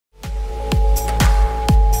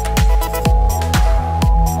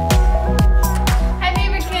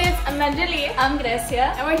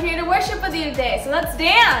Alicia, and we're here to worship with you today, so let's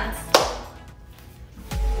dance!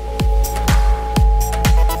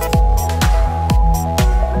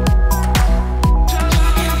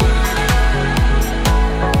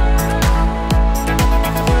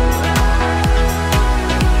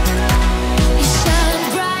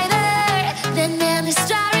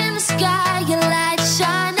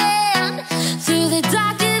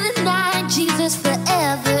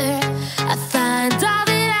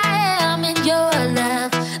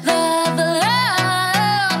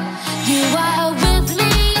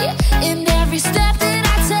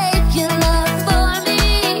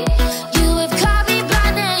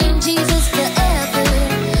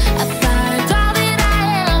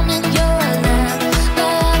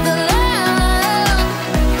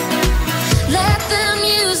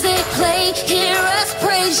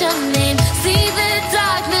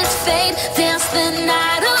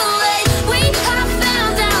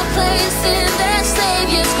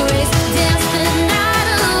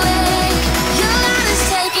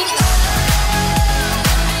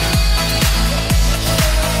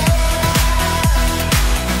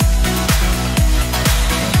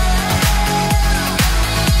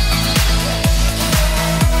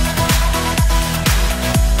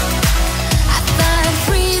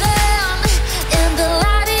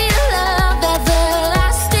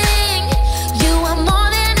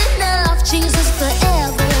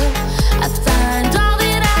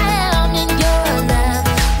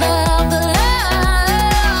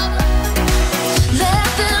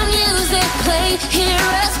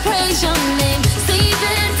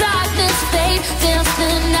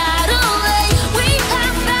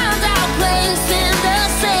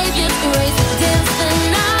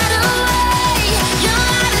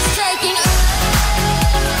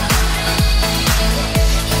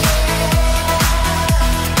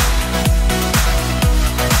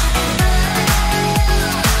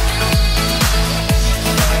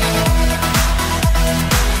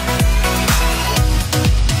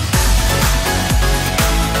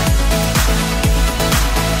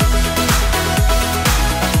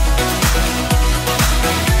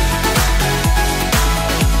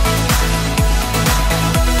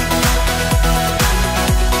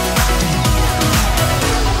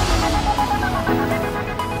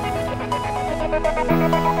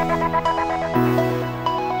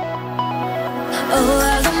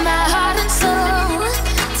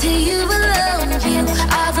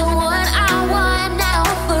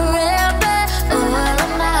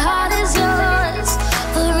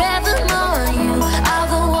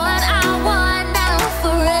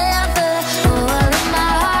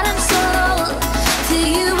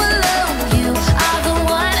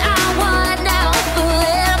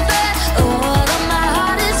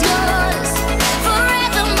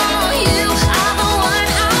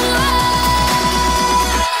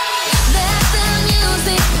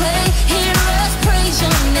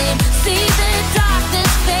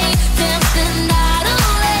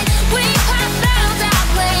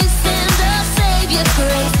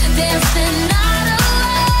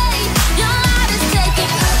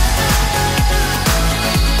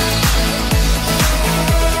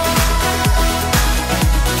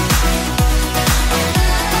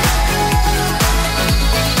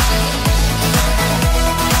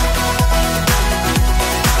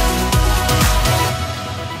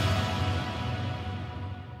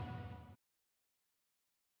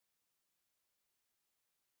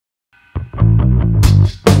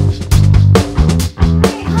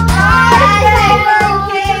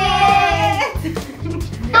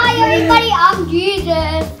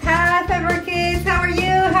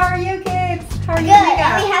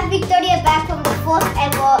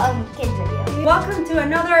 Welcome to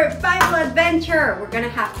another Bible adventure. We're gonna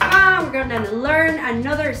have fun. We're gonna learn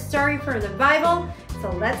another story from the Bible.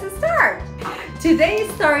 So let's start.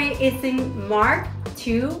 Today's story is in Mark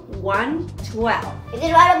 2:1-12. Is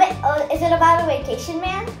it about a vacation,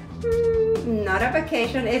 man? Not a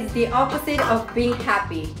vacation. It's the opposite of being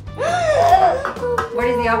happy. What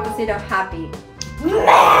is the opposite of happy?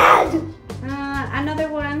 Mad. Another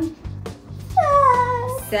one.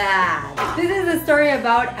 Sad. This is a story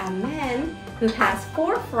about a man who has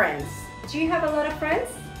 4 friends. Do you have a lot of friends?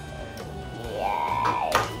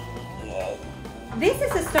 Yeah. This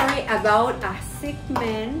is a story about a sick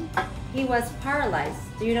man. He was paralyzed.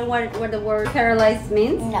 Do you know what the word paralyzed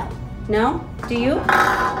means? No. No? Do you?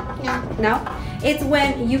 No. No? It's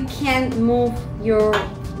when you can't move your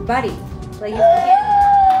body. Like you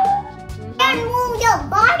can't move your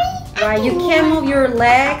body? Right, you can't move your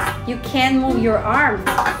legs, you can't move your arms.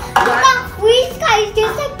 These guys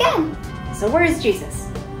just like them. So where is Jesus?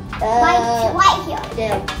 Right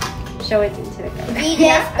here. show it into the camera.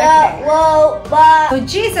 Jesus, Okay. whoa, So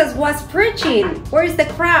Jesus was preaching. Where's the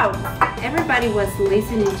crowd? Everybody was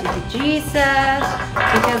listening to Jesus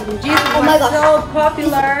because Jesus Oh my was gosh. so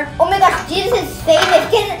popular. Oh my gosh, Jesus is famous.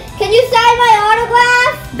 Can you sign my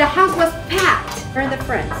autograph? The house was packed. Where are the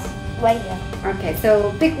friends? Right here. Okay,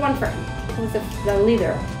 so pick one friend. Who's the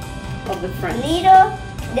leader of the friends? Leader,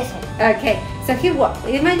 this one. Okay, so he walked.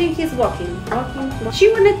 Imagine he's walking. She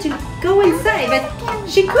wanted to go inside, but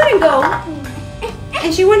she couldn't go.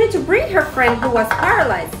 And she wanted to bring her friend who was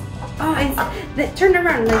paralyzed. Oh, and turn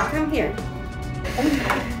around, like, come here.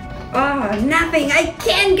 Oh, nothing, I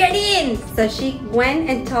can't get in. So she went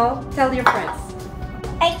and tell your friends.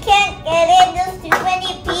 I can't get in. There's too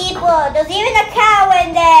many people. There's even a cow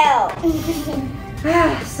in there.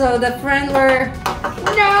 So the friends were,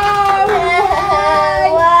 no!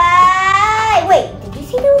 Why? Wait, did you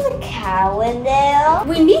see there was a cow in there?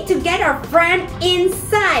 We need to get our friend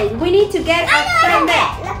inside. We need to get our friend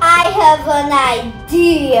there. I have an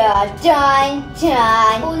idea. Dun,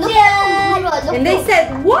 dun, dun. And they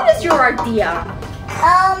said, what is your idea?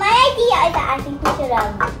 My idea is that I think we should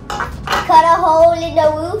cut a hole in the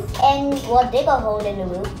roof and dig a hole in the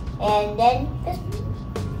roof and then just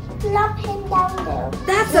plop him down there.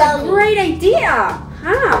 That's a great idea.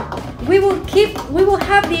 Huh? We will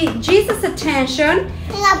have the Jesus attention.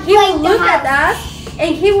 He will look at us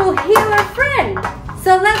and he will heal our friend.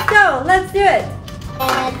 So let's go. Let's do it.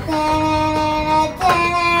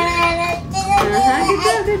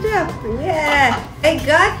 Good job. Yeah. Thank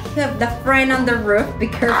God you have the friend on the roof. Be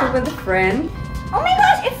careful with the friend. Oh my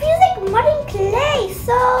gosh, it feels like mud and clay,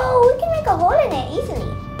 so we can make a hole in it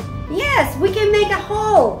easily. Yes, we can make a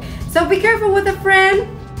hole. So be careful with the friend.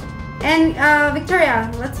 And Victoria,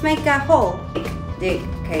 let's make a hole. Dig.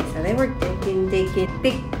 Okay, so they were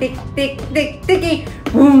digging.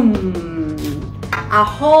 Boom. A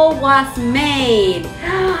hole was made.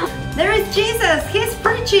 There is Jesus. He's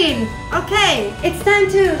preaching. Okay, it's time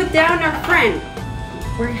to put down our friend.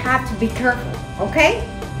 We have to be careful, okay?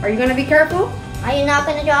 Are you gonna be careful? Are you not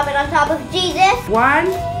gonna drop it on top of Jesus? One.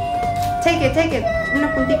 Take it. Una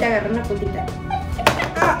puntita, agarra una puntita.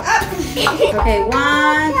 Okay,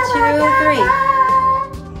 1, 2,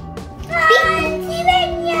 3.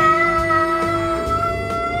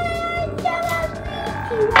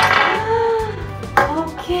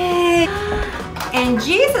 Okay. And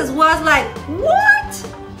Jesus was like, what?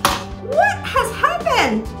 What has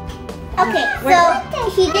happened? Okay,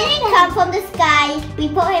 so he didn't come from the sky. We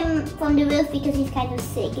put him from the roof because he's kind of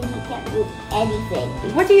sick and he can't do anything.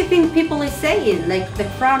 What do you think people is saying? Like the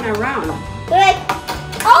crowd around? They're like,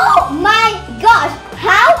 oh my gosh,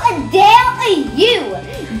 how dare you?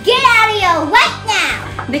 Get out of here right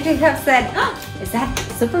now! They could have said, oh, is that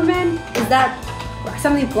Superman? Is that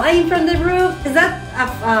something flying from the roof? Is that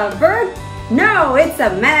a bird? No, it's a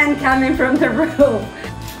man coming from the roof.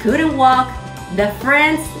 Couldn't walk. The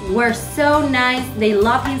friends were so nice. They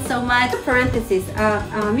love him so much. Parenthesis,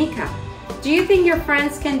 Mika, do you think your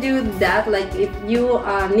friends can do that? Like if you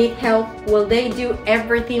need help, will they do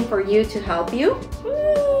everything for you to help you?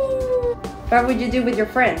 What would you do with your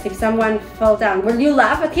friends if someone fell down? Will you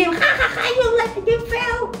laugh at him? Ha ha ha, you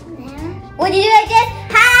fell. Would you do like this?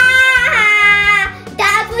 Ha ha!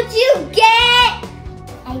 That's what you get!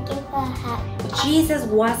 I give a hat. Jesus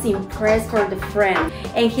was impressed for the friend,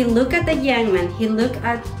 and he looked at the young man. He looked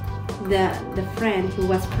at the friend who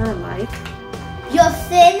was paralyzed. Your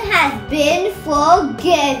sin has been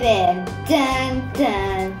forgiven. Dun,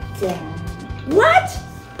 dun, dun. What?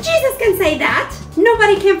 Jesus can say that?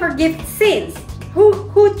 Nobody can forgive sins.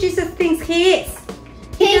 Who Jesus thinks he is?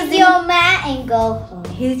 Take your mat and go home.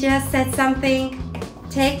 He just said something.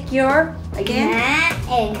 Take your Mat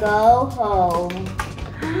and go home.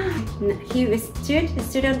 He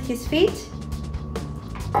stood on his feet.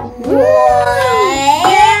 What?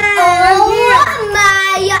 Yeah, Oh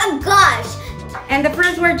my gosh! and the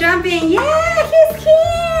friends were jumping. Yeah, he's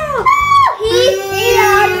healed. He's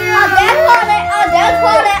healed. That's for it. That's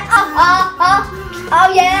for it. Oh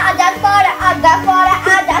yeah. That's for it. That's for it.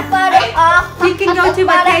 That's for it. He can go to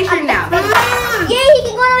vacation now. Yeah, he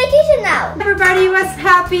can go on vacation now. Everybody was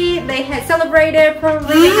happy. They had celebrated.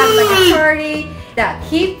 Probably had like a party. That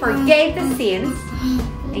he forgave the sins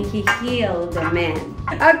and he healed the man.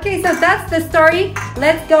 Okay, so that's the story.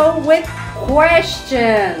 Let's go with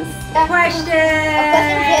questions. Questions.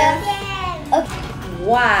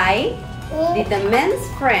 Why did the man's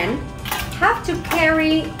friend have to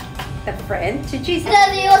carry the friend to Jesus?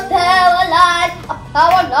 Because he was paralyzed.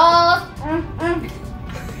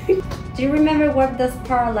 Do you remember what does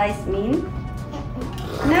paralyzed mean?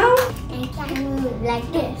 No? Like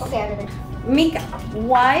this. Okay, Mika,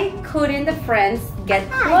 why couldn't the friends get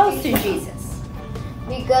close to Jesus?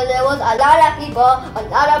 Because there was a lot of people, a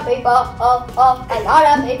lot of people, a lot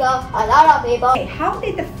of people, a lot of people. Okay, how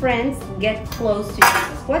did the friends get close to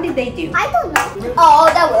Jesus? What did they do? I don't know. Oh,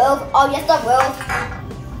 the wolf. Oh, yes, the wolf.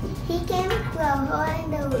 He came from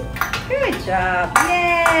the wolf. Good job.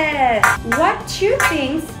 Yes. What two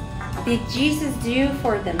things did Jesus do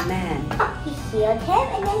for the man? He healed him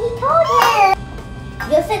and then he told him,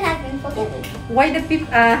 your sin has been forgiven. Why the people?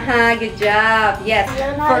 Good job. Yes.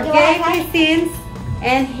 Forgave his sins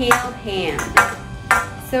and healed him.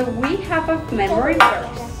 So we have a memory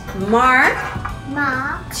verse. Mark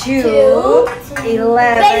 2:11.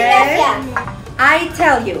 I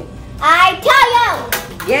tell you. I tell you.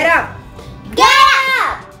 Get up. Get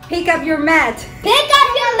up. Pick up your mat. Pick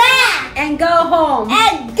up your mat. And go home.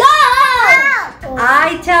 And go home.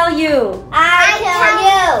 I tell you. I tell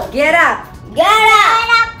you. Get up. Get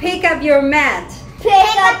up. Pick up your mat.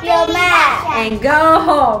 Pick up your mat. And go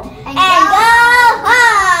home. And go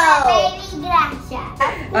home.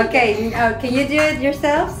 Okay, can you do it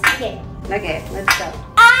yourselves? Okay. Okay, let's go.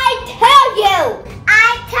 I tell you.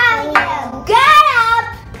 I tell you. Get up.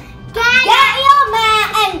 Get your mat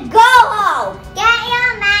and go home. Get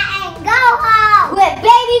your mat and go home. With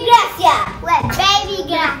baby Gracia. With baby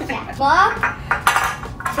Gracia. Mark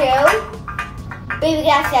 2. Baby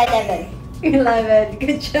Gracia 11. 11.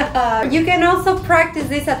 Good job. You can also practice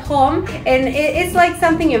this at home, and it's like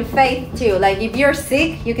something in faith too. Like if you're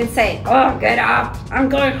sick, you can say, "Oh, get up! I'm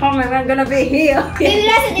going home and I'm gonna be healed." Baby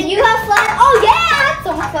Gracia, did you have fun? Oh yeah, I had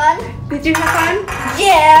so much fun. Did you have fun?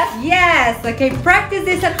 Yeah. Yes. Okay, practice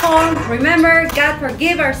this at home. Remember, God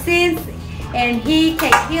forgive our sins, and He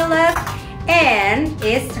can heal us. And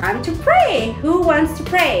it's time to pray. Who wants to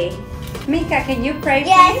pray? Mika, can you pray?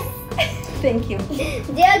 Yes. Please? Thank you.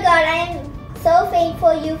 Dear God, I am so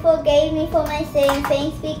thankful you forgave me for my sin.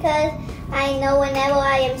 Thanks because I know whenever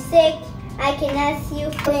I am sick, I can ask you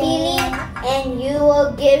for healing and you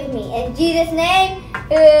will give me. In Jesus' name,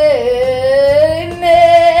 amen.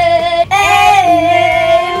 Amen.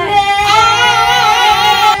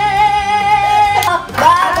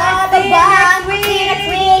 Bye. See you next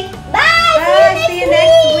week. Bye. See you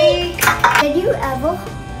next week. Did you ever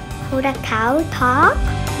hold a cow talk?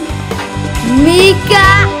 Mika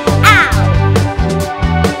out.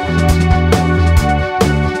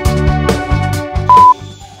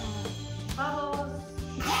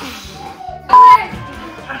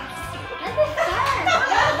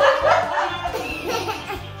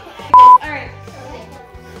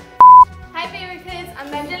 Hi favorite kids, I'm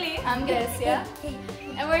Benjali. I'm Gracia.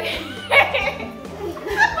 And we're here.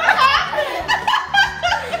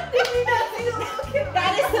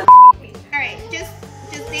 That is so Alright, just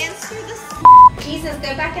dance through this. Jesus,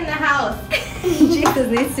 go back in the house. Jesus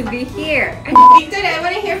needs to be here. Victoria, I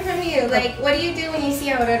want to hear from you. Like, what do you do when you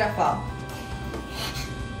see Aurora fall?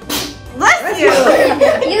 Bless you!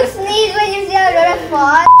 You sneeze when you see Aurora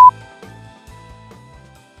fall.